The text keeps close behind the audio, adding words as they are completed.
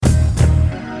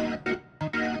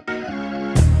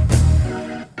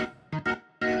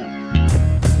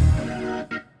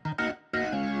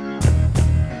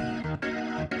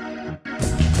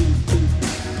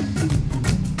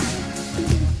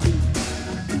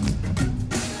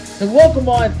And welcome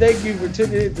on. Thank you for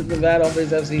tuning in to the Bad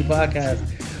Hombres FC podcast.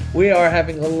 We are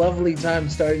having a lovely time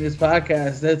starting this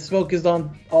podcast that's focused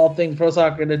on all things pro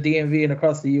soccer in the DMV and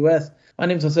across the U.S. My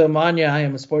name is Jose Manya. I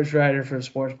am a sports writer for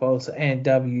Sports Post and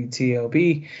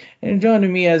WTOB. And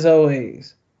joining me, as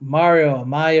always, Mario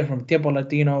Amaya from Tiempo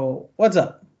Latino. What's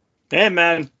up? Hey,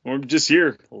 man. We're just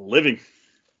here living.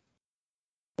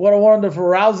 What a wonderful,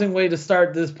 rousing way to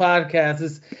start this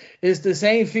podcast. It's the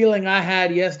same feeling I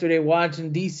had yesterday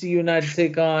watching DC United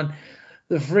take on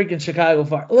the freaking Chicago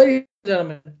Fire. Ladies and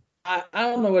gentlemen, I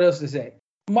don't know what else to say.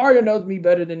 Mario knows me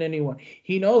better than anyone.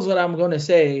 He knows what I'm going to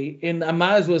say, and I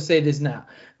might as well say this now.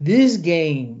 This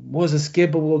game was a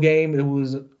skippable game. It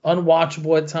was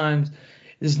unwatchable at times.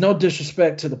 There's no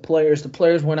disrespect to the players. The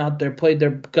players went out there, played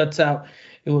their guts out.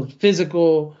 It was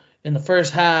physical. In the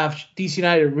first half, DC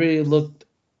United really looked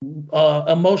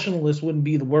emotionless wouldn't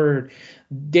be the word.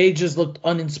 They just looked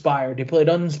uninspired. They played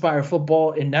uninspired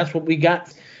football, and that's what we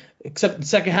got. Except the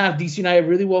second half, DC United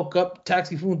really woke up.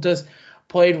 Taxi Funtas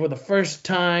played for the first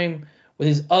time with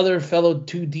his other fellow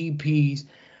two DPs.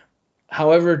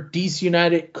 However, DC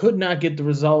United could not get the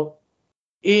result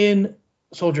in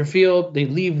Soldier Field. They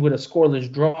leave with a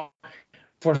scoreless draw.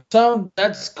 For some,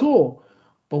 that's cool.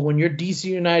 But when you're DC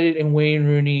United and Wayne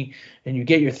Rooney and you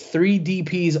get your three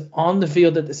DPs on the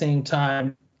field at the same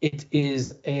time, it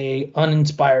is a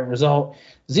uninspired result.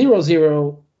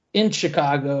 0-0 in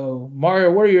Chicago.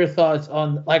 Mario, what are your thoughts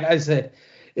on, like I said,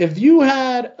 if you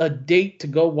had a date to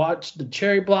go watch the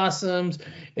cherry blossoms,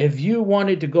 if you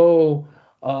wanted to go,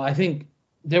 I think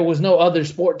there was no other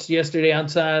sports yesterday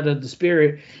outside of the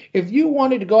Spirit. If you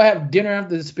wanted to go have dinner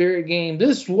after the Spirit game,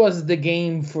 this was the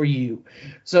game for you.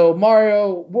 So,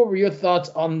 Mario, what were your thoughts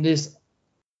on this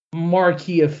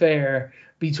marquee affair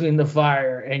between the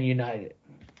Fire and United?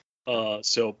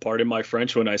 So pardon my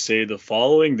French when I say the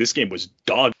following. This game was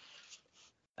dog.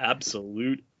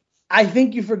 Absolute. I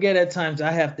think you forget at times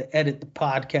I have to edit the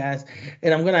podcast,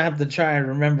 and I'm going to have to try and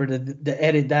remember to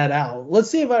edit that out. Let's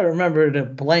see if I remember to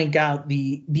blank out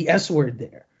the S word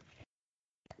there.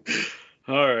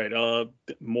 All right.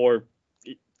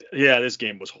 This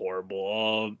game was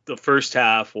horrible. The first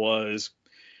half was,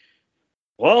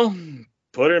 well,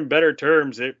 put it in better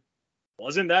terms, it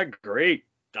wasn't that great.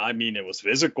 I mean, it was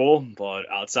physical, but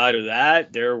outside of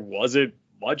that, there wasn't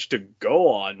much to go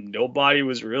on. Nobody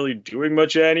was really doing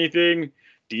much of anything.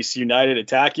 DC United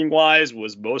attacking wise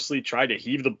was mostly trying to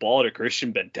heave the ball to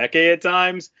Christian Benteke at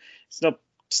times. It's no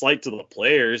slight to the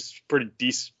players. Pretty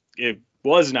decent. It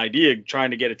was an idea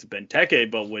trying to get it to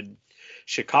Benteke, but when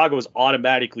Chicago is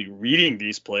automatically reading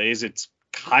these plays, it's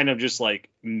kind of just like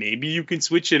maybe you can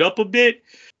switch it up a bit.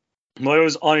 But it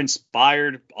was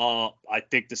uninspired. I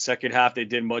think the second half they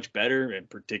did much better, in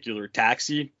particular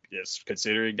Taxi, just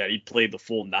considering that he played the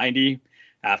full 90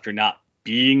 after not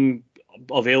being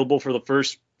available for the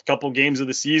first couple games of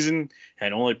the season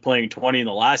and only playing 20 in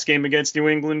the last game against New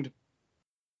England.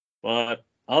 But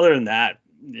other than that,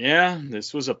 yeah,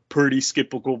 this was a pretty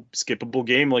skippable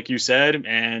game, like you said.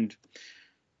 And,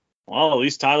 well, at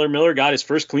least Tyler Miller got his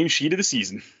first clean sheet of the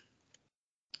season.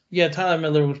 Yeah, Tyler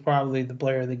Miller was probably the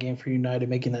player of the game for United,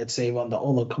 making that save on the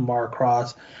Ola Kamara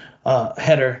cross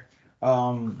header.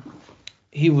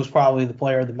 He was probably the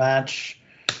player of the match.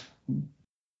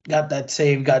 Got that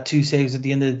save, got two saves at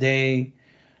the end of the day.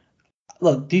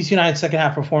 Look, DC United's second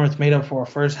half performance made up for a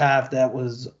first half that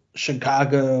was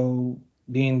Chicago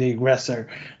being the aggressor.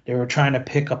 They were trying to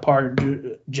pick apart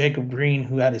Jacob Green,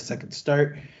 who had his second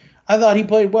start. I thought he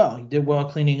played well. He did well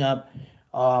cleaning up.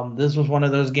 This was one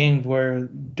of those games where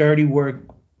dirty work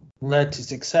led to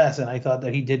success, and I thought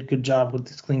that he did a good job with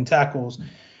his clean tackles.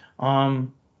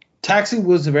 Taxi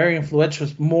was very influential,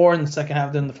 more in the second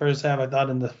half than the first half. I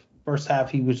thought in the first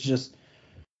half they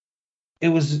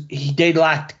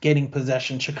lacked getting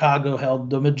possession. Chicago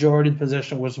held the majority of the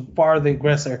possession, was far the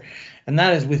aggressor, and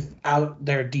that is without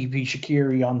their DP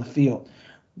Shaqiri on the field.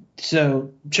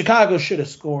 So Chicago should have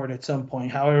scored at some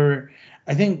point. However,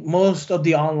 I think most of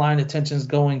the online attention is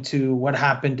going to what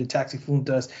happened to Taxi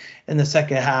Funtas in the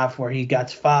second half, where he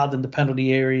got fouled in the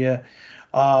penalty area.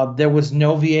 There was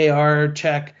no VAR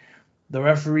check. The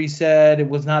referee said it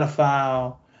was not a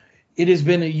foul. It has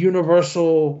been a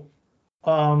universal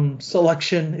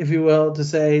selection, if you will, to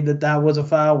say that was a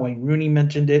foul. Wayne Rooney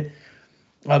mentioned it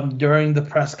during the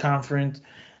press conference,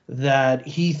 that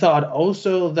he thought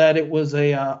also that it was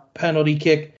a penalty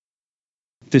kick.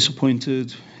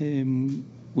 Disappointed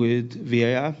with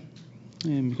VAR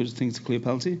because I think it's a clear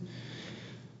penalty.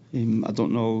 I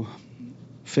don't know.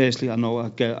 Firstly, I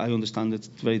understand it's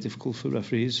very difficult for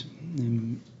referees,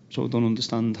 so I don't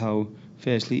understand how.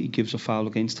 Firstly, he gives a foul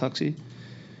against Taxi.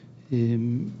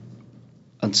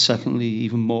 And secondly,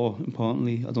 even more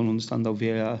importantly, I don't understand how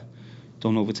VAR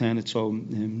don't overturn it. So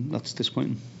that's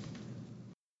disappointing.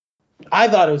 I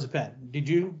thought it was a pen. Did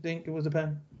you think it was a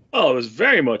pen? Oh, it was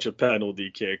very much a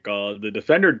penalty kick. The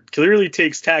defender clearly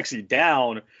takes Taxi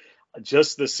down.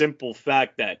 Just the simple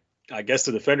fact that I guess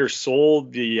the defender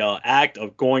sold the act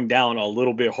of going down a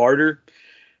little bit harder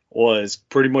was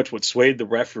pretty much what swayed the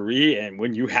referee. And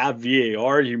when you have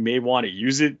VAR, you may want to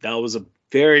use it. That was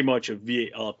very much a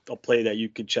play that you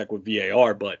could check with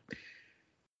VAR, but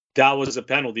that was a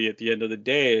penalty at the end of the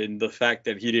day. And the fact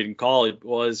that he didn't call it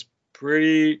was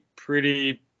pretty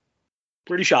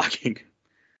shocking.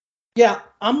 Yeah,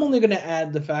 I'm only going to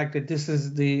add the fact that this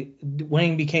is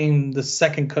Wayne became the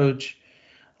second coach.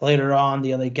 Later on,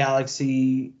 the LA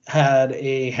Galaxy had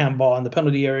a handball in the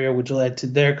penalty area, which led to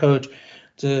their coach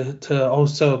to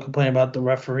also complain about the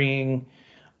refereeing.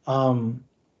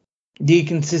 The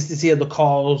consistency of the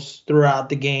calls throughout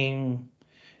the game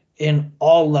in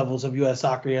all levels of U.S.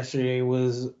 soccer yesterday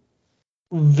was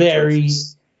very.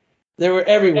 They were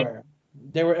everywhere.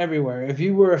 They were everywhere. If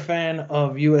you were a fan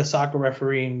of U.S. soccer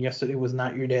refereeing, yesterday was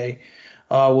not your day.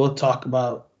 We'll talk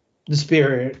about the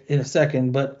spirit in a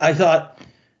second, but I thought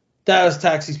that was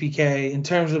Taxi's PK. In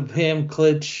terms of him,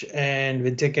 Klitsch, and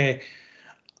Benteke,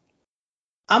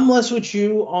 I'm less with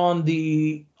you on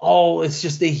it's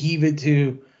just they heave it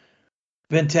to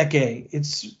Benteke.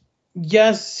 It's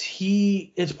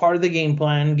part of the game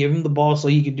plan. Give him the ball so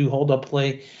he could do hold up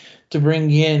play to bring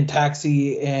in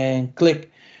Taxi and Click.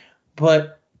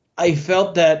 But I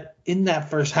felt that in that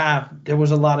first half, there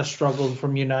was a lot of struggle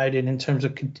from United in terms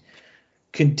of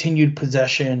continued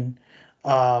possession.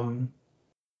 And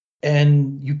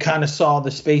you kind of saw the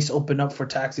space open up for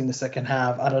Taxi in the second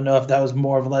half. I don't know if that was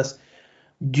more or less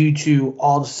due to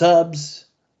all the subs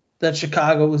that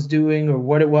Chicago was doing or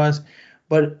what it was.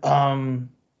 But I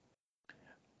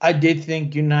did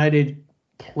think United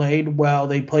played well.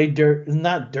 They played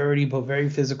not dirty, but very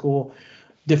physical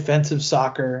defensive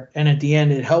soccer. And at the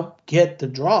end, it helped get the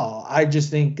draw. I just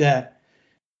think that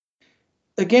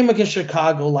a game against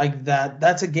Chicago like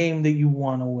that's a game that you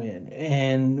want to win.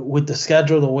 And with the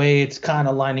schedule, the way it's kind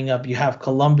of lining up, you have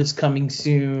Columbus coming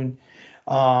soon,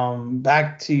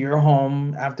 back to your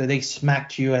home after they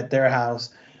smacked you at their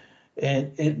house.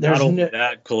 And there's not only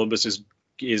that, Columbus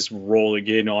is rolling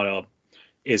in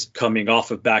is coming off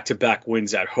of back-to-back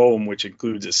wins at home, which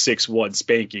includes a 6-1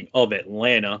 spanking of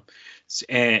Atlanta,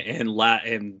 and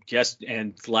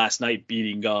last night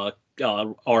beating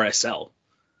RSL.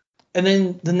 And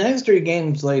then the next 3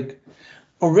 games, like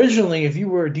originally, if you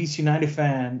were a DC United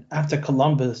fan after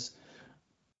Columbus,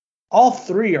 all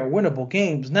 3 are winnable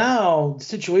games. Now the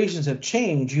situations have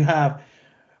changed. You have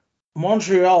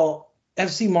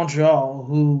FC Montreal,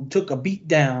 who took a beat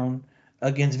down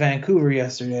against Vancouver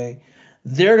yesterday.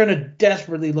 They're going to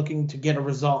desperately looking to get a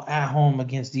result at home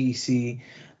against DC.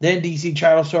 Then DC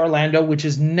travels to Orlando, which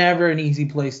is never an easy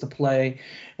place to play.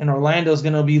 And Orlando's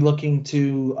going to be looking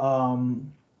to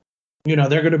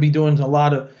they're going to be doing they're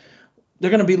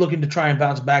going to be looking to try and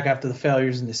bounce back after the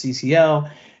failures in the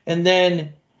CCL. And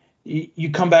then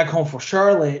you come back home for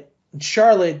Charlotte.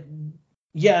 Charlotte,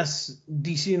 yes,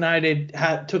 DC United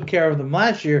took care of them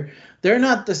last year. They're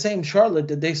not the same Charlotte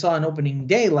that they saw on opening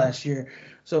day last year.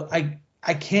 So I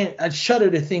shudder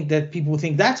to think that people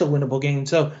think that's a winnable game.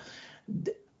 So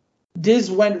this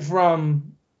went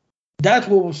from, that's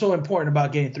what was so important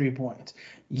about getting 3 points.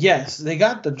 Yes, they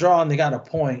got the draw and they got a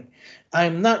point.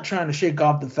 I'm not trying to shake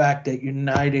off the fact that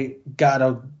United got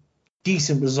a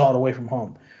decent result away from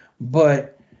home.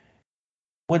 But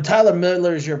when Tyler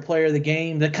Miller is your player of the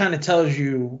game, that kind of tells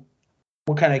you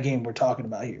what kind of game we're talking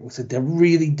about here. Was it a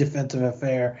really defensive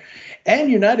affair?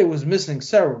 And United was missing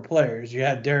several players. You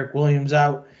had Derek Williams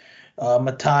out,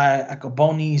 Matai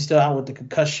Akaboni still out with the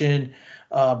concussion.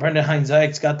 Brendan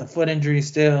Hines-Ike's got the foot injury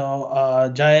still.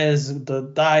 Jaez,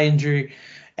 the thigh injury.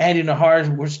 Andy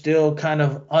Nahar, we're still kind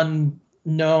of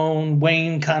unknown.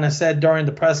 Wayne kind of said during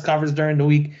the press conference during the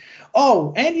week,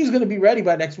 oh, Andy's going to be ready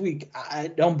by next week. I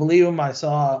don't believe him. I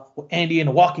saw Andy in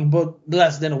a walking book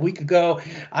less than a week ago.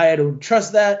 I had to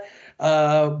trust that.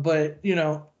 But,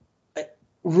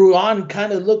 Ruan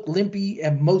kind of looked limpy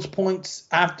at most points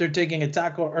after taking a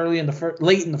tackle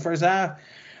late in the first half.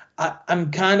 I'm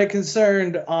kind of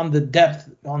concerned on the depth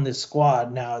on this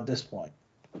squad now at this point.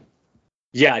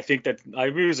 Yeah, I think that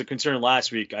it was a concern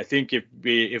last week. I think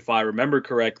if I remember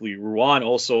correctly, Ruan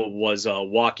also was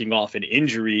walking off an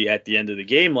injury at the end of the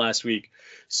game last week.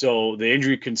 So the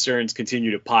injury concerns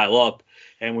continue to pile up.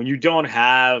 And when you don't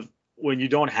have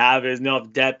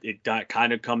enough depth,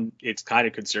 it's kind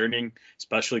of concerning,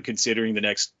 especially considering the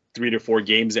next 3 to 4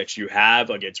 games that you have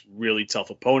against really tough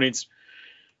opponents.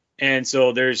 And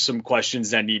so there's some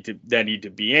questions that need to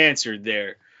be answered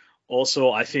there.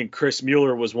 Also, I think Chris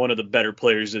Mueller was one of the better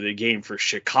players of the game for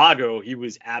Chicago. He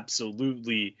was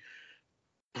absolutely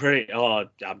pretty. I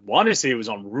want to say it was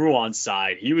on Ruan's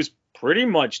side. He was pretty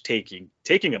much taking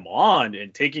him on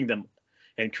and taking them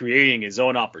and creating his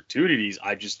own opportunities.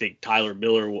 I just think Tyler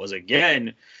Miller was,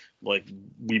 again, like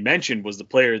we mentioned, was the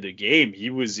player of the game. He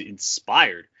was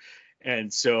inspired.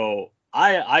 And so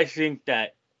I think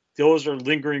that those are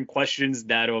lingering questions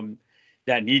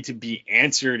that need to be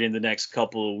answered in the next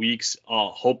couple of weeks.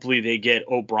 Hopefully they get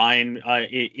O'Brien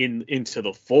into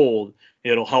the fold.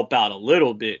 It'll help out a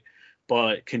little bit.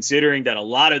 But considering that a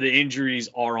lot of the injuries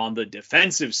are on the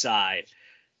defensive side,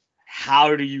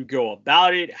 how do you go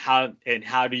about it? How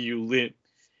do you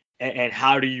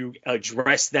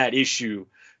address that issue,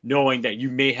 knowing that you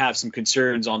may have some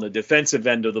concerns on the defensive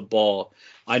end of the ball?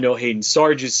 I know Hayden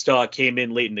Sargis came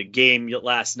in late in the game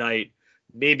last night.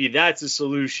 Maybe that's a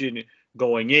solution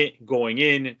going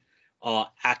in.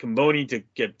 Akamboni, to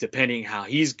get, depending how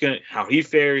he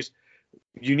fares.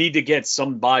 You need to get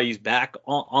some bodies back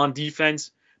on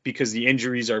defense because the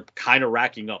injuries are kind of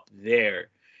racking up there.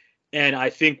 And I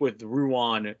think with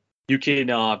Ruan, you can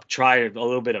try a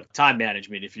little bit of time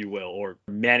management, if you will, or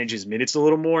manage his minutes a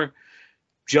little more,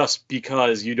 just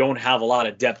because you don't have a lot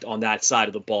of depth on that side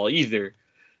of the ball either.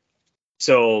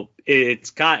 So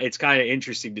it's kind of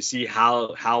interesting to see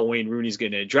how Wayne Rooney's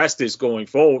going to address this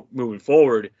moving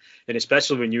forward, and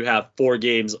especially when you have 4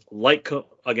 games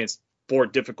against 4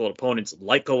 difficult opponents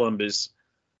like Columbus,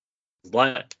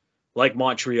 like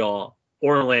Montreal,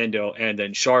 Orlando, and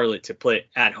then Charlotte to play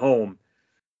at home.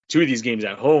 2 of these games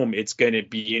at home, it's going to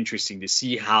be interesting to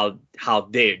see how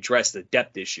they address the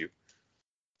depth issue.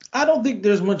 I don't think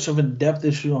there's much of a depth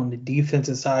issue on the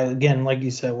defensive side. Again, like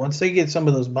you said, once they get some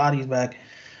of those bodies back,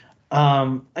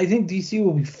 I think DC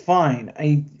will be fine.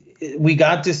 We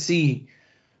got to see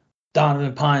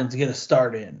Donovan Pines get a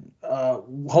start in.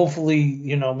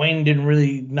 Hopefully, Wayne didn't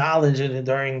really acknowledge it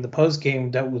during the post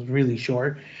game. That was really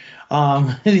short.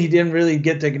 He didn't really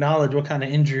get to acknowledge what kind of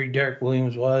injury Derek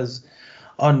Williams was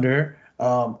under.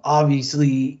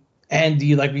 Obviously,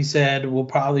 Andy, like we said, will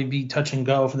probably be touch and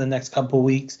go for the next couple of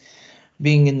weeks,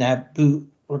 being in that boot,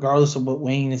 regardless of what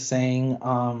Wayne is saying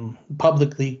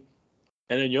publicly.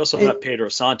 And then you also have Pedro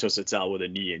Santos that's out with a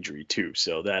knee injury too.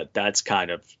 So that's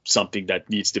kind of something that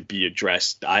needs to be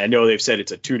addressed. I know they've said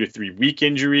it's a 2 to 3 week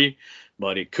injury,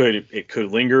 but it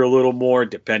could linger a little more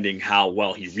depending how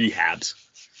well he rehabs.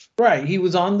 Right. He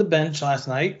was on the bench last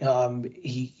night.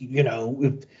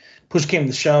 If push came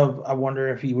to shove, I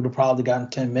wonder if he would have probably gotten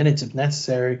 10 minutes if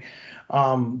necessary.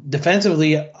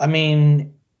 Defensively, I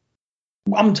mean,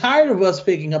 I'm tired of us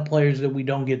picking up players that we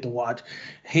don't get to watch.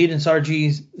 Hayden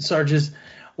Sargis,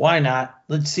 why not?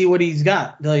 Let's see what he's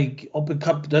got. Like, Open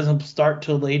Cup doesn't start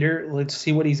till later. Let's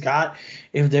see what he's got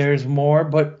if there's more.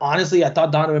 But honestly, I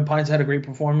thought Donovan Pines had a great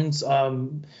performance.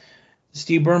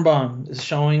 Steve Birnbaum is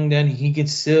showing that he could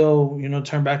still,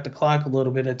 turn back the clock a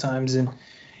little bit at times, and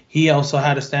he also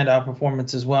had a standout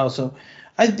performance as well. So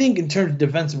I think in terms of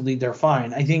defensively, they're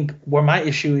fine. I think where my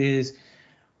issue is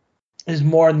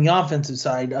more on the offensive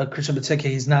side. Christian Benteke,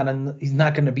 he's not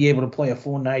going to be able to play a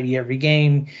full 90 every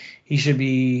game. He should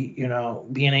be,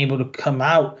 being able to come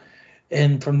out.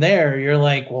 And from there, you're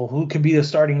like, well, who could be the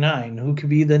starting 9? Who could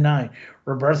be the 9?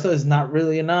 Robertha is not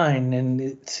really a 9, and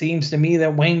it seems to me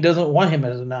that Wayne doesn't want him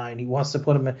as a 9. He wants to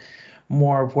put him in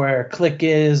more of where Click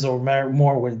is or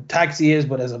more where Taxi is,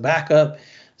 but as a backup.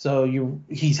 So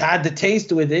he's had the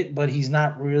taste with it, but he's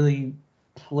not really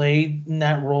played in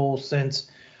that role since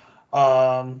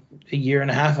a year and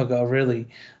a half ago, really.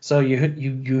 So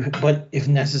but if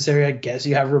necessary, I guess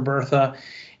you have Robertha,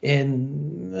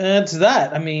 and that's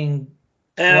that. I mean,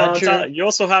 and you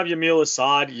also have Yamil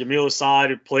Assad. Yamil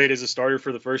Assad played as a starter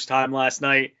for the first time last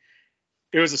night.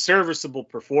 It was a serviceable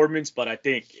performance, but I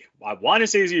want to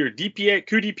say it's either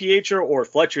Ku or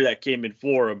Fletcher that came in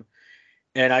for him.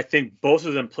 And I think both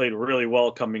of them played really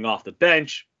well coming off the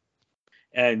bench.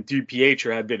 And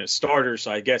DiPietro had been a starter,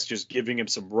 so I guess just giving him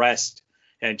some rest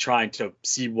and trying to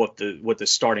see what the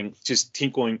starting, just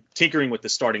tinkering with the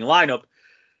starting lineup.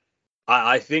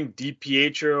 I think Ku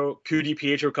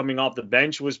DiPietro coming off the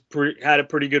bench had a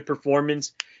pretty good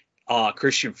performance.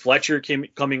 Christian Fletcher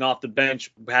coming off the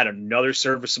bench had another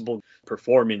serviceable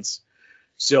performance.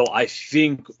 So I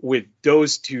think with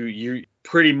those two, you're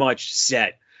pretty much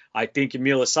set. I think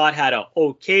Yamil Assad had an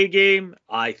okay game.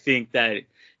 I think that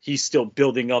he's still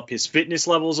building up his fitness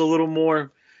levels a little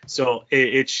more. So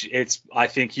I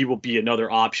think he will be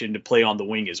another option to play on the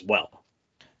wing as well.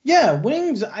 Yeah,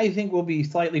 wings I think will be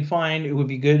slightly fine. It would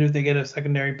be good if they get a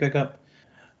secondary pickup.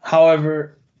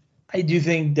 However, I do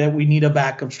think that we need a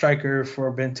backup striker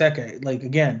for Benteke. Like,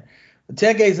 again,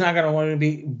 Benteke is not going to want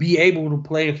to be able to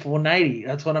play a full 90.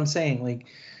 That's what I'm saying. Like,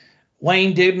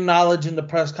 Wayne did acknowledge in the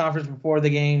press conference before the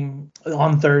game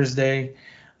on Thursday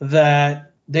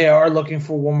that they are looking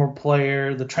for one more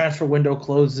player. The transfer window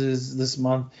closes this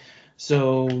month,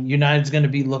 so United's going to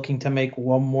be looking to make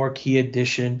one more key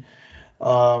addition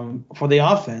for the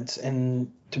offense.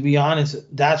 And to be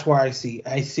honest, that's where I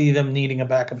see them needing a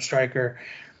backup striker.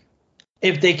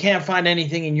 If they can't find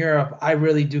anything in Europe, I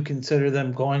really do consider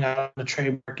them going out on the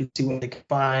trade market, see what they can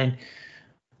find.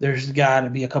 There's got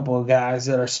to be a couple of guys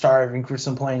that are starving for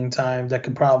some playing time that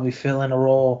could probably fill in a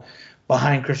role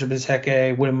behind Christian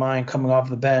Benteke. Wouldn't mind coming off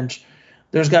the bench.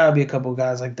 There's got to be a couple of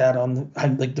guys like that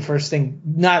the first thing.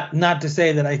 Not to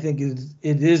say that I think it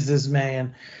is this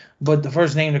man, but the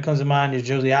first name that comes to mind is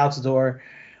Josie Altidore,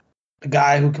 a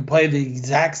guy who can play the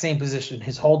exact same position.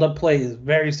 His hold-up play is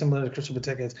very similar to Christian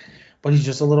Benteke's, but he's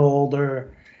just a little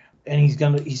older, and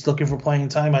he's looking for playing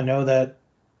time. I know that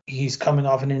he's coming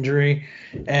off an injury,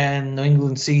 and New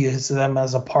England sees them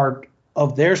as a part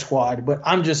of their squad. But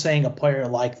I'm just saying a player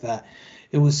like that.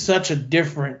 It was such a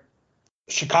different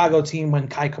Chicago team when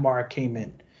Kai Kamara came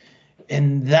in.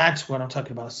 And that's what I'm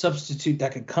talking about. A substitute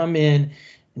that could come in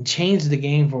and change the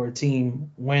game for a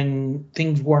team when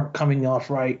things weren't coming off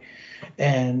right.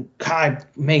 And Kai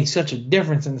made such a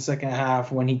difference in the second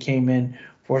half when he came in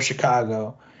for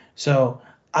Chicago. So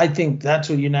I think that's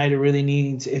what United really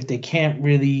needs. If they can't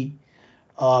really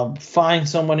find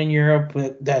someone in Europe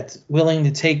that's willing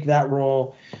to take that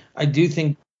role, I do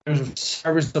think there's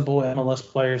serviceable MLS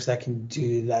players that can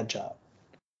do that job.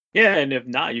 Yeah, and if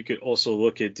not, you could also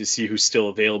look at to see who's still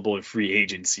available in free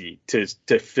agency to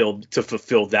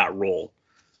fulfill that role.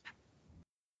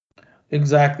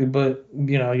 Exactly, but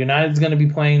United's going to be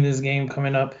playing this game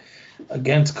coming up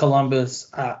against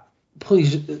Columbus.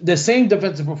 Please, the same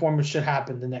defensive performance should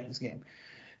happen the next game.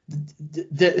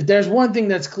 There's one thing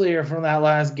that's clear from that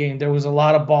last game. There was a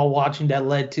lot of ball watching that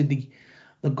led to the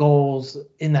goals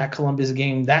in that Columbus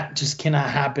game. That just cannot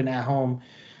happen at home.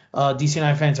 DC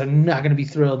United fans are not going to be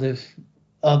thrilled if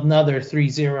another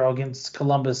 3-0 against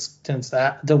Columbus since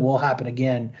that will happen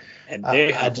again. And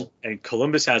and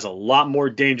Columbus has a lot more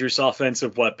dangerous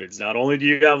offensive weapons. Not only do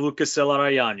you have Lucas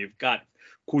Zelarayan, you've got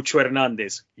Cucho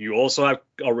Hernandez. You also have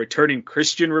a returning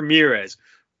Christian Ramirez,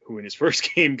 who in his first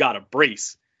game got a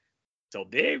brace. So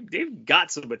they've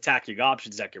got some attacking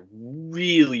options that can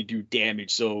really do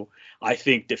damage. So I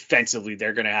think defensively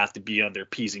they're going to have to be on their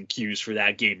P's and Q's for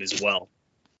that game as well.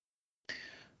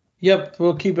 Yep,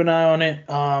 we'll keep an eye on it.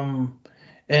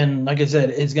 And like I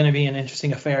said, it's going to be an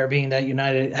interesting affair, being that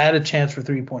United had a chance for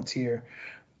 3 points here,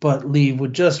 but leave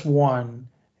with just one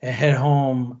and head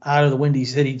home out of the Windy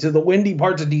City to the windy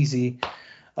parts of DC.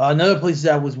 Another place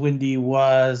that was windy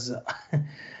was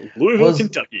Louisville,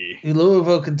 Kentucky.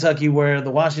 Louisville, Kentucky, where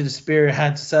the Washington Spirit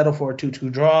had to settle for a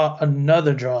 2-2 draw,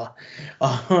 another draw.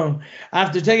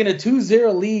 After taking a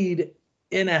 2-0 lead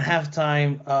in at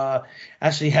halftime,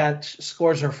 actually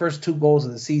scores her first 2 goals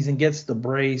of the season, gets the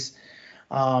brace.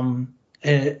 And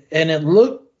it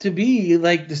looked to be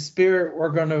like the Spirit were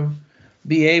going to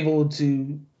be able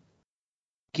to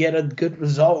get a good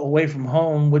result away from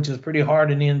home, which is pretty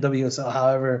hard in the NWSL.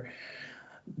 However,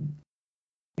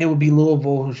 it would be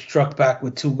Louisville who struck back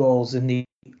with 2 goals at the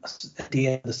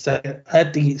end of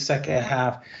the second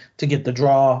half to get the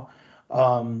draw.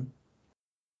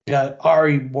 Got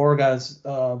Ari Borges.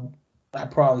 I'm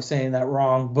probably saying that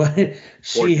wrong, but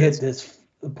she hit this.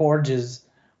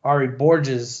 Ari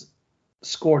Borges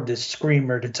scored this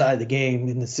screamer to tie the game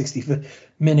in the 65th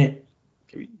minute.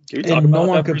 Can we talk about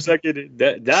that for a second?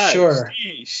 Sure.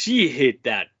 She hit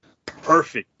that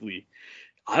perfectly.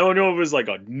 I don't know if it was like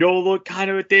a no-look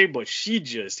kind of a thing, but she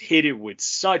just hit it with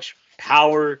such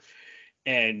power,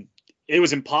 and it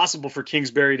was impossible for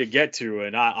Kingsbury to get to.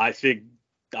 And I think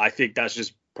that's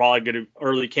just probably going to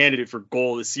early candidate for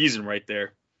goal of the season right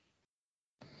there.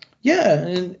 Yeah,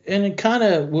 and it kind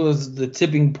of was the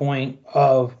tipping point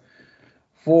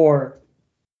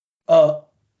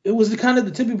it was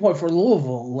the tipping point for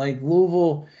Louisville. Like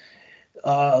Louisville,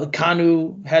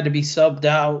 Kanu had to be subbed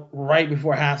out right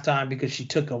before halftime because she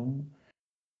took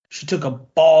a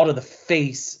ball to the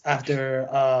face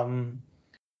after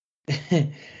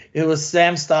it was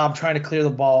Sam Staub trying to clear the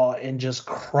ball and just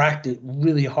cracked it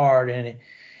really hard, and it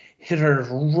hit her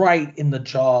right in the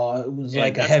jaw. It was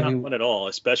like a heavy. That's not fun at all,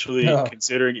 especially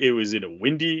considering it was in a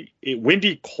windy,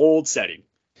 cold setting.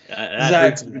 That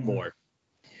hurts even more.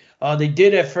 They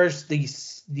did at first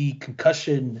the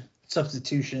concussion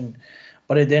substitution,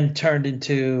 but it then turned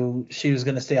into she was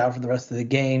going to stay out for the rest of the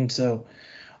game. So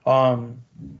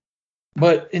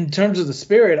But in terms of the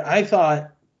Spirit, I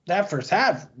thought that first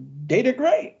half, they did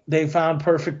great. They found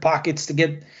perfect pockets to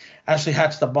get Ashley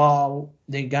Hatch the ball.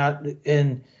 They got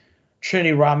in.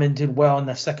 Trinity Rodman did well in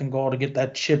that second goal to get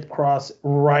that chip cross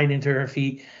right into her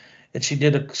feet. And she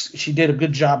did a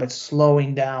good job at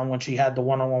slowing down when she had the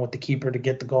one-on-one with the keeper to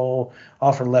get the goal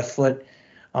off her left foot.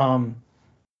 And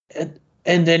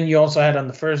then you also had on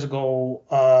the first goal,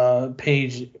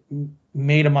 Paige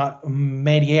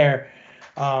Medier,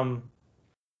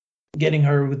 getting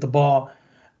her with the ball.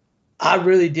 I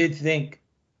really did think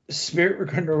Spirit were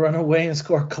going to run away and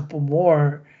score a couple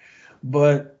more,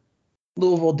 but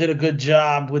Louisville did a good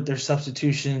job with their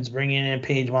substitutions, bringing in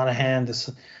Paige Monahan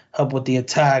to help with the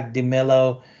attack.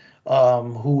 DeMello,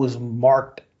 who was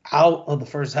marked out of the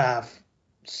first half,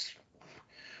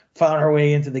 found her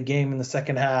way into the game in the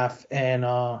second half. And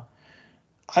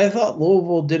I thought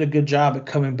Louisville did a good job at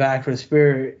coming back for the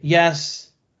Spirit. Yes,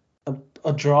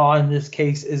 a draw in this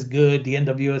case is good. The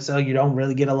NWSL, you don't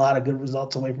really get a lot of good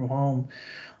results away from home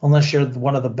unless you're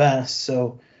one of the best.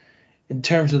 So in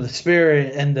terms of the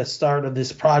Spirit and the start of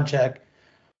this project,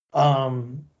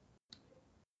 under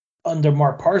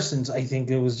Mark Parsons, I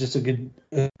think it was just a good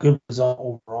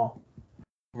result overall.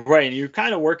 Right, and you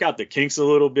kind of work out the kinks a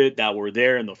little bit that were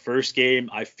there in the first game.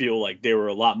 I feel like they were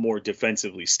a lot more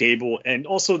defensively stable, and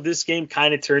also this game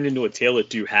kind of turned into a tale of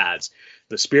two halves.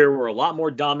 The Spirit were a lot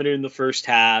more dominant in the first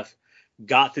half,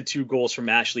 got the 2 goals from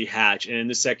Ashley Hatch, and in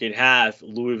the second half,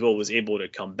 Louisville was able to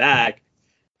come back.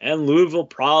 And Louisville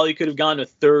probably could have gotten a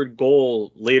third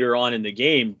goal later on in the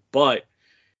game, but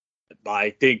I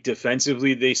think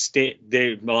defensively the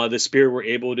Spirit were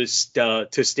able to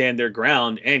stand their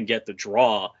ground and get the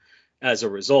draw as a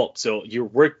result. So you're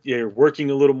working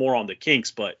a little more on the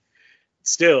kinks, but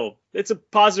still, it's a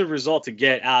positive result to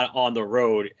get out on the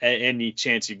road. Any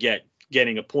chance you get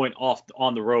getting a point off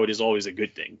on the road is always a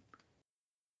good thing.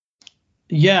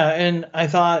 Yeah, and I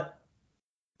thought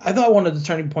one of the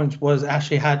turning points was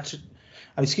Ashley Sanchez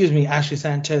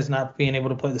not being able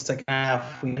to play the second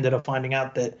half. We ended up finding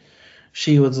out that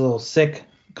she was a little sick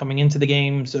coming into the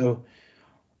game, so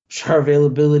her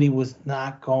availability was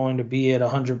not going to be at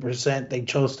 100%. They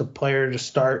chose to play her to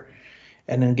start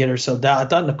and then get herself down. I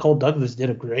thought Nicole Douglas did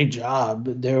a great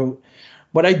job there.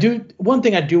 But one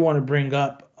thing I do want to bring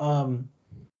up,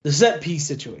 the set piece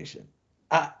situation.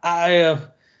 I'm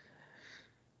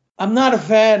not a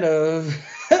fan of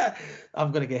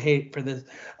I'm going to get hate for this.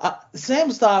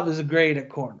 Sam Staub is great at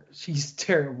corners. She's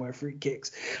terrible at free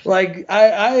kicks. Like,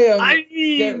 I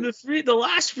mean, the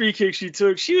last free kick she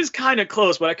took, she was kind of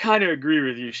close, but I kind of agree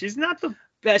with you. She's not the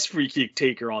best free kick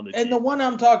taker on the team. And the one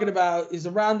I'm talking about is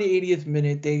around the 80th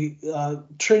minute.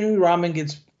 Trinity Rodman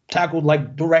gets tackled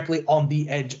like directly on the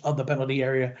edge of the penalty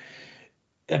area.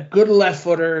 A good left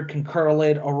footer can curl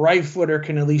it. A right footer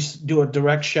can at least do a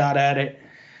direct shot at it.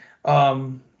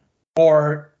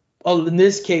 Or in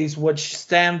this case, what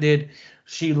Stam did,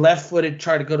 she left-footed,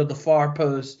 tried to go to the far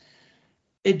post.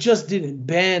 It just didn't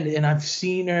bend, and I've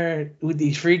seen her with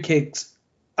these free kicks.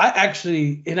 I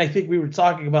think we were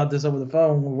talking about this over the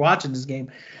phone when we were watching this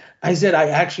game. I said I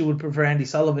actually would prefer Andy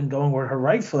Sullivan going with her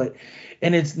right foot,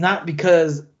 and it's not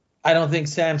because I don't think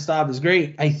Sam Staub is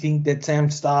great. I think that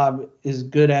Sam Staub is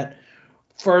good at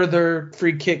further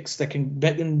free kicks that can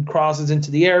get crosses into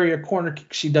the area. Corner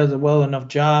kicks, she does a well enough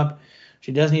job.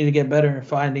 She does need to get better in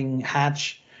finding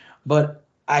Hatch. But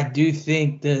I do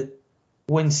think that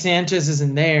when Sanchez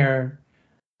isn't there,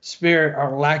 Spirit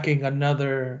are lacking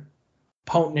another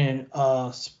potent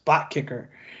spot kicker.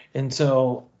 And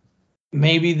so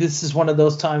maybe this is one of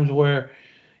those times where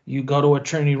you go to a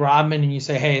Trinity Rodman and you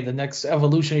say, hey, the next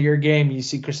evolution of your game, you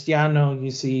see Cristiano,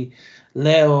 you see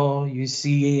Leo, you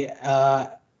see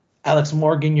Alex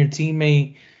Morgan, your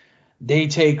teammate. They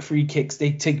take free kicks.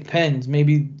 They take pens.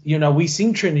 Maybe, we've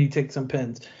seen Trinity take some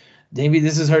pens. Maybe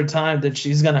this is her time that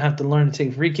she's going to have to learn to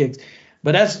take free kicks.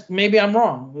 But maybe I'm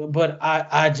wrong. But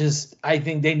I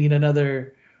think they need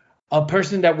a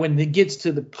person that when it gets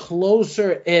to the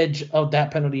closer edge of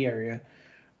that penalty area,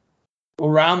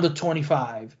 around the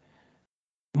 25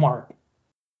 mark,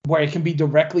 where it can be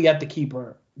directly at the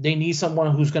keeper, they need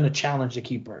someone who's going to challenge the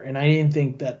keeper. And I didn't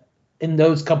think that in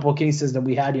those couple of cases that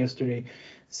we had yesterday,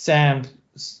 Sam's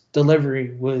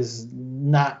delivery was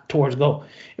not towards goal.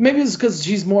 And maybe it's because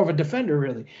she's more of a defender,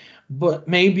 really. But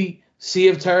maybe see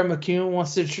if Tara McCune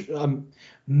wants to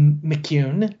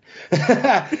McCune.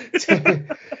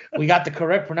 We got the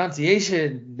correct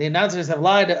pronunciation. The announcers have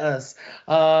lied to us.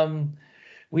 I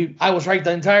was right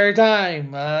the entire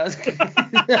time.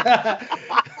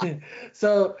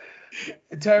 So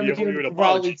Tara McCune could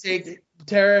probably take it.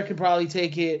 Tara could probably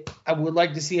take it. I would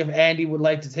like to see if Andy would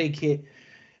like to take it.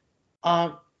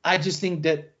 I just think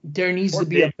that there needs to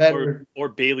be a better or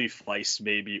Bailey Feist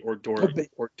maybe or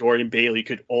Dorian Bailey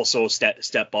could also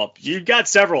step up. You've got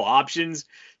several options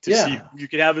to see who you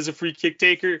could have as a free kick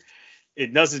taker.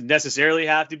 It doesn't necessarily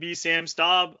have to be Sam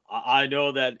Staub. I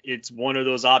know that it's one of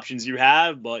those options you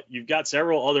have, but you've got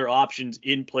several other options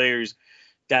in players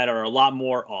that are a lot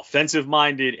more offensive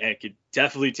minded and could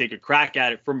definitely take a crack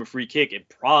at it from a free kick and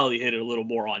probably hit it a little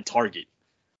more on target.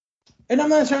 And I'm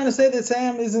not trying to say that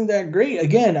Sam isn't that great.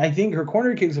 Again, I think her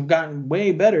corner kicks have gotten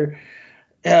way better.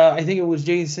 I think it was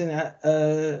Jason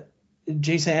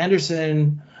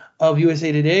Anderson of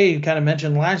USA Today kind of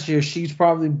mentioned last year she's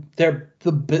probably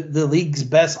the league's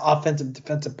best offensive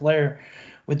defensive player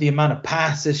with the amount of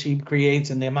passes she creates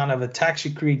and the amount of attacks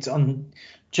she creates in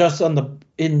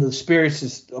the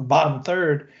Spirits' bottom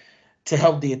third to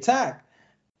help the attack.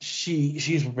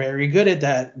 She's very good at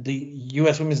that. The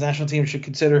U.S. Women's National Team should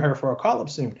consider her for a call-up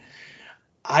soon.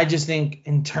 I just think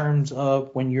in terms of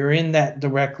when you're in that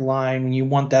direct line, when you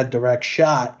want that direct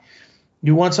shot,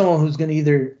 you want someone who's going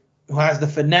to who has the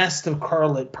finesse to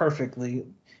curl it perfectly.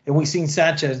 And we've seen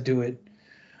Sanchez do it.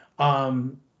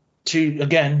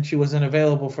 She wasn't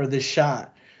available for this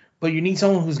shot. But you need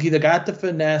someone who's either got the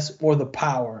finesse or the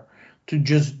power to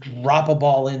just drop a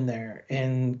ball in there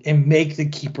and make the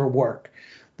keeper work.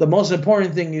 The most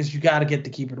important thing is you got to get the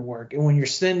keeper to work. And when you're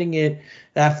sending it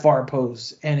that far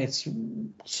post, and it's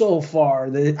so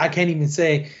far that I can't even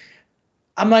say,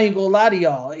 I'm not even going to lie to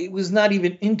y'all, it was not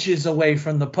even inches away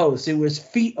from the post. It was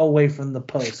feet away from the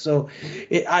post. So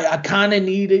I kind of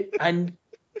need it.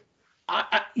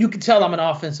 You can tell I'm an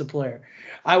offensive player.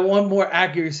 I want more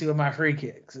accuracy with my free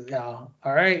kicks. Y'all.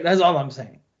 All right? That's all I'm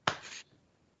saying.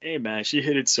 Hey, man, she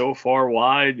hit it so far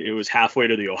wide, it was halfway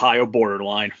to the Ohio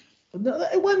borderline. No,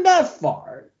 it wasn't that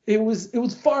far. It was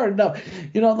far enough.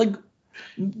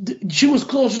 She was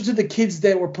closer to the kids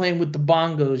that were playing with the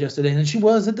bongos yesterday than she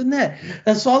was at the net.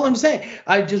 That's all I'm saying.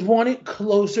 I just want it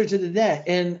closer to the net.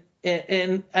 And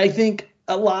I think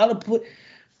a lot of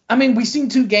we've seen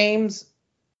 2 games.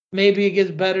 Maybe it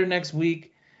gets better next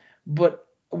week. But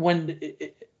when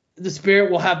the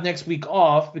Spirit will have next week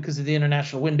off because of the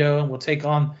international window, and we'll take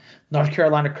on North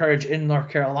Carolina Courage in North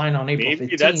Carolina on April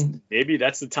 15th. Maybe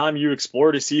that's the time you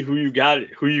explore to see who you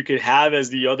could have as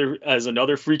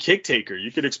another free kick taker.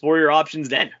 You could explore your options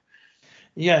then.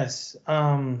 Yes.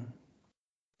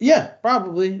 Yeah,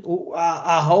 probably.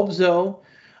 I hope so.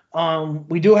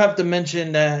 We do have to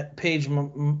mention that Paige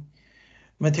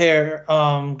Mater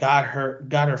got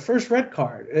her first red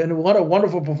card, and what a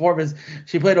wonderful performance.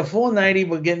 She played a full 90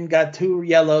 but got 2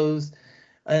 yellows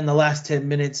in the last 10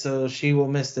 minutes, so she will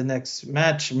miss the next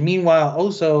match. Meanwhile,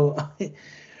 also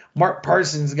Mark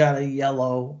Parsons got a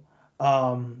yellow.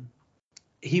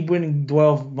 He wouldn't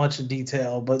dwell much in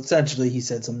detail, but essentially he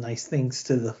said some nice things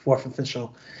to the 4th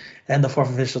official, and the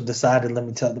 4th official decided, let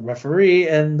me tell the referee,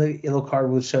 and the yellow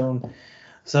card was shown.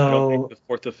 So I don't think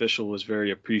the 4th official was very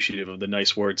appreciative of the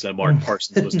nice words that Mark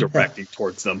Parsons was directing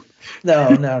towards them.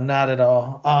 No, not at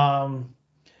all.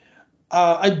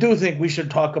 I do think we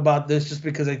should talk about this just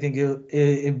because I think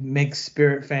it makes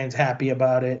Spirit fans happy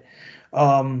about it.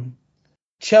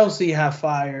 Chelsea have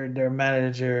fired their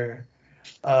manager,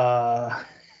 and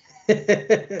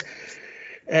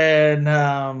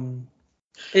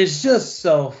it's just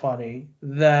so funny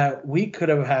that we could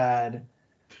have had.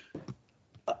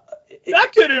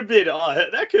 That could have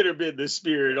been the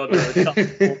Spirit under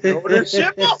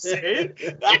ownership. I'll say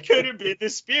it. That could have been the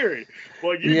Spirit.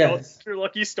 Well, yes. You're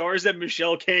lucky stars that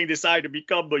Michelle Kang decided to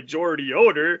become majority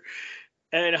owner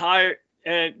and hire.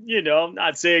 And I'm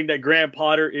not saying that Graham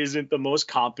Potter isn't the most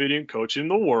competent coach in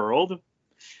the world,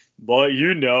 but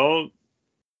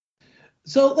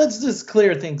So let's just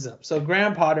clear things up. So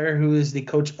Graham Potter, who is the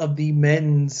coach of the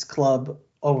men's club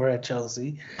over at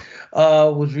Chelsea,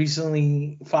 was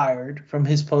recently fired from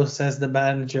his post as the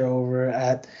manager over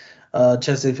at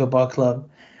Chelsea Football Club,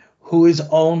 who is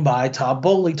owned by Todd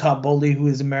Bowley. Todd Bowley, who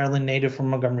is a Maryland native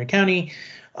from Montgomery County,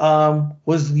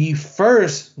 was the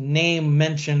first name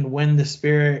mentioned when the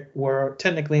Spirit were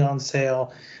technically on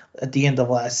sale at the end of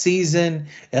last season.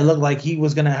 It looked like he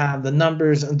was going to have the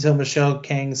numbers until Michelle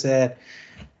Kang said,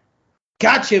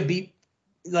 gotcha, beep.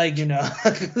 It's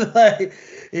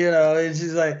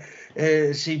just like,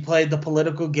 she played the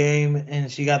political game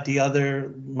and she got the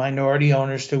other minority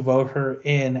owners to vote her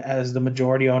in as the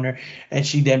majority owner, and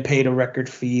she then paid a record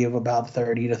fee of about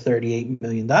 $30 to $38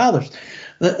 million.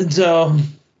 So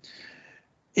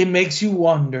it makes you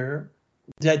wonder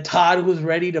that Todd was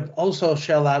ready to also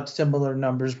shell out similar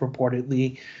numbers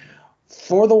purportedly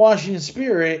for the Washington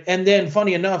Spirit. And then,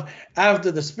 funny enough,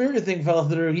 after the Spirit thing fell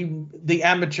through, the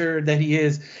amateur that he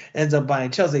is, ends up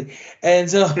buying Chelsea. And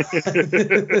so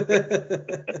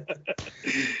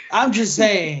I'm just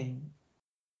saying,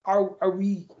 are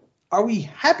we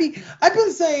happy? I've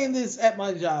been saying this at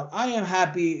my job. I am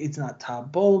happy it's not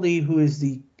Todd Bowley who is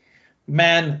the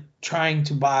man trying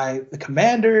to buy the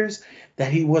Commanders,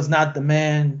 that he was not the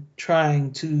man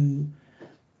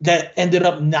that ended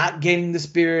up not getting the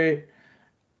Spirit.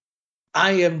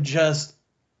 I am just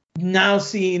now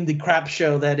seeing the crap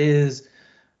show that is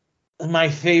my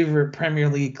favorite Premier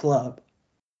League club.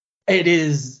 It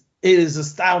is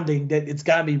astounding that it's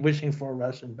got me wishing for a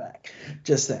Russian back.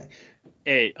 Just saying.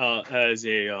 Hey, as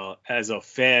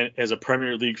a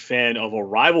Premier League fan of a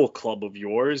rival club of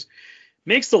yours,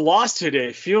 makes the loss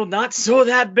today feel not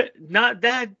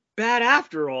that bad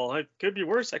after all. It could be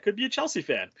worse. I could be a Chelsea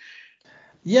fan.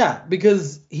 Yeah,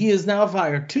 because he has now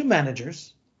fired 2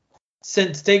 managers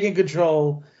since taking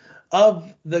control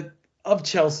of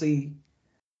Chelsea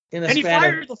in a and span he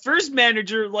fired the first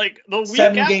manager like the week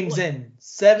 7 after. games in.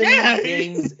 7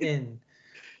 games in.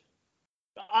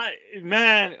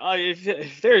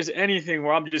 If there's anything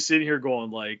where I'm just sitting here going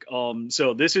like,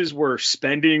 so this is where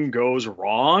spending goes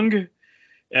wrong,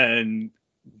 and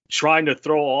trying to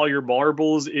throw all your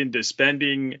marbles into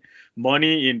spending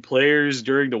money in players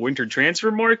during the winter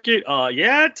transfer market.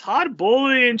 Todd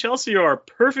Bowley and Chelsea are a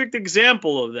perfect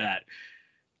example of that.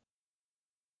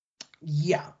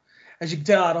 Yeah. As you can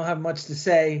tell, I don't have much to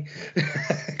say.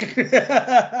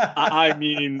 I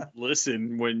mean,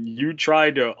 listen, when you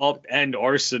try to upend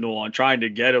Arsenal on trying to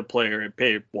get a player and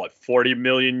pay 40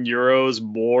 million euros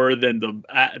more than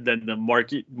the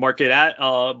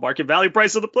market value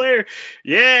price of the player,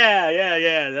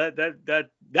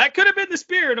 that could have been the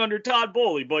Spirit under Todd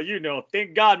Bowley, but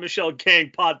thank God Michel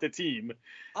Gang popped the team.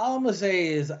 All I'm gonna say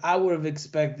is I would have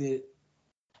expected,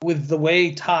 with the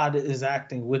way Todd is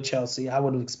acting with Chelsea, I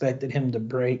would have expected him to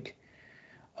break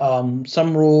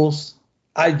some rules.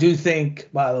 I do think,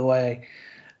 by the way,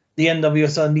 the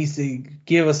NWSL needs to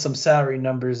give us some salary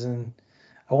numbers, and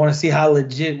I want to see how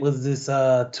legit was this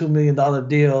 $2 million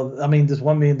deal. I mean, this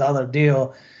 $1 million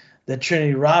deal that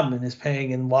Trinity Rodman is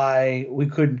paying, and why we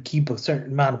couldn't keep a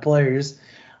certain amount of players.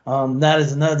 That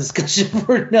is another discussion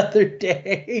for another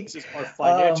day. This is our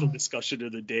financial discussion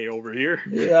of the day over here.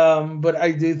 But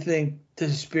I do think the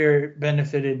Spirit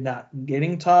benefited not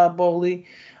getting Todd Bowley.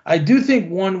 I do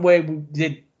think one way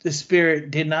the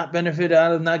Spirit did not benefit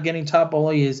out of not getting Todd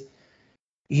Bowley is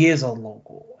he is a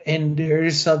local. And there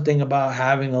is something about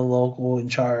having a local in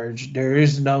charge. There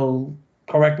is no,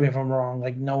 correct me if I'm wrong,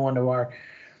 like no one of our,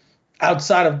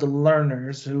 outside of the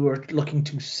learners who are looking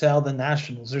to sell the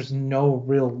Nationals, there's no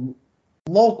real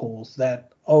locals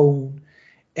that own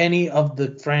any of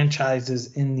the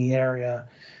franchises in the area.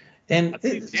 And I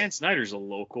think Dan Snyder's a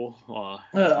local.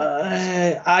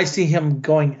 I see him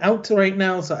going out right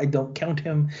now, so I don't count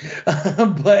him.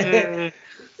 But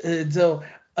so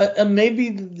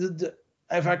maybe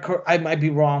I might be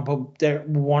wrong, but they're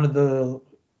one of the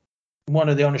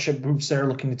ownership groups that are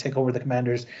looking to take over the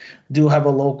Commanders do have a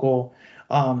local.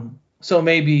 So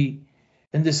maybe,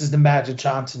 and this is the Magic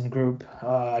Johnson group.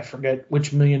 I forget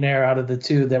which millionaire out of the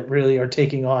two that really are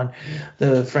taking on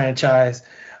the franchise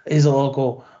is a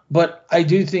local. But I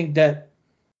do think that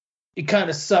it kind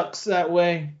of sucks that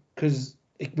way because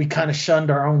we kind of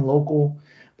shunned our own local.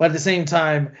 But at the same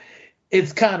time,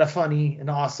 it's kind of funny and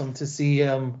awesome to see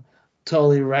him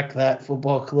totally wreck that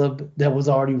football club that was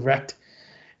already wrecked,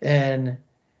 and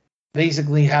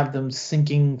basically have them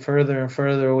sinking further and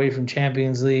further away from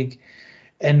Champions League.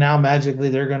 And now magically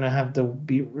they're going to have to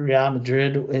beat Real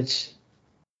Madrid, which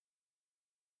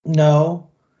no.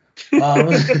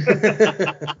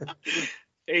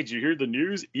 Hey, did you hear the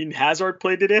news? Eden Hazard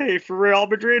played today for Real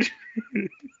Madrid.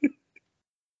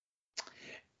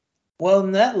 Well,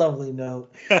 on that lovely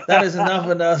note, that is enough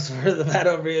of us for the Bad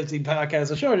Over AFC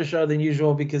podcast. A shorter show than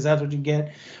usual because that's what you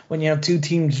get when you have two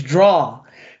teams draw.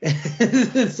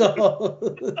 So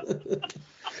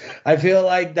I feel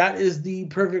like that is the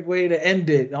perfect way to end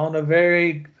it on a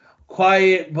very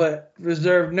quiet but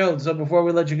reserved note. So before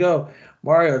we let you go,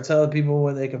 Mario, tell the people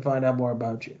where they can find out more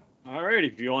about you. All right.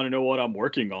 If you want to know what I'm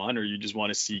working on, or you just want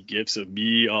to see gifs of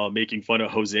me making fun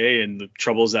of Jose and the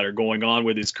troubles that are going on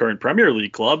with his current Premier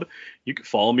League club, you can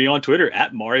follow me on Twitter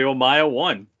at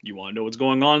MarioMaya1. You want to know what's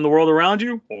going on in the world around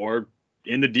you, or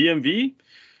in the DMV,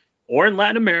 or in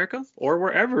Latin America, or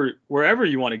wherever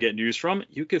you want to get news from,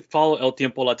 you can follow El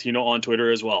Tiempo Latino on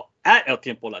Twitter as well, at El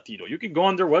Tiempo Latino. You can go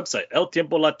on their website,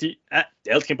 at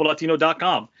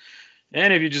eltiempolatino.com.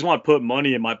 And if you just want to put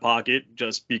money in my pocket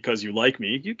just because you like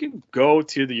me, you can go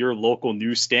to your local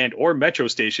newsstand or metro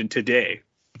station today.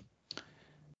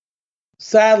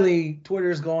 Sadly,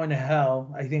 Twitter's going to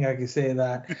hell. I think I can say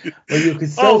that. But you can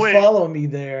still follow me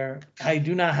there. I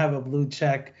do not have a blue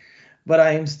check, but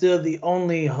I am still the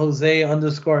only Jose_M_Omana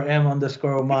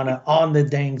on the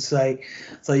dang site.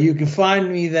 So you can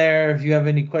find me there if you have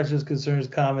any questions, concerns,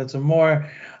 comments, or more.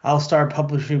 I'll start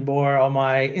publishing more on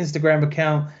my Instagram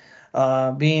account,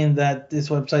 being that this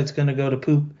website's going to go to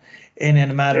poop in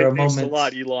a matter of moments. Thanks a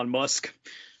lot, Elon Musk.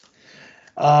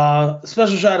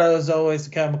 Special shout out as always to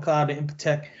Kevin McLeod and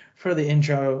Impotech for the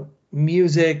intro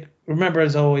music. Remember,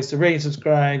 as always, to rate and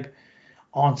subscribe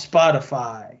on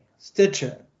Spotify,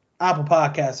 Stitcher, Apple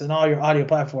Podcasts, and all your audio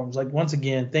platforms. Like, once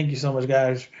again, thank you so much,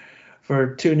 guys,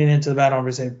 for tuning into the Bad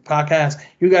Hombres podcast.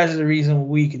 You guys are the reason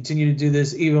we continue to do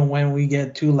this, even when we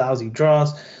get 2 lousy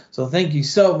draws. So thank you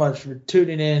so much for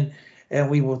tuning in, and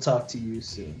we will talk to you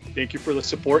soon. Thank you for the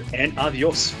support, and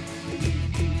adios.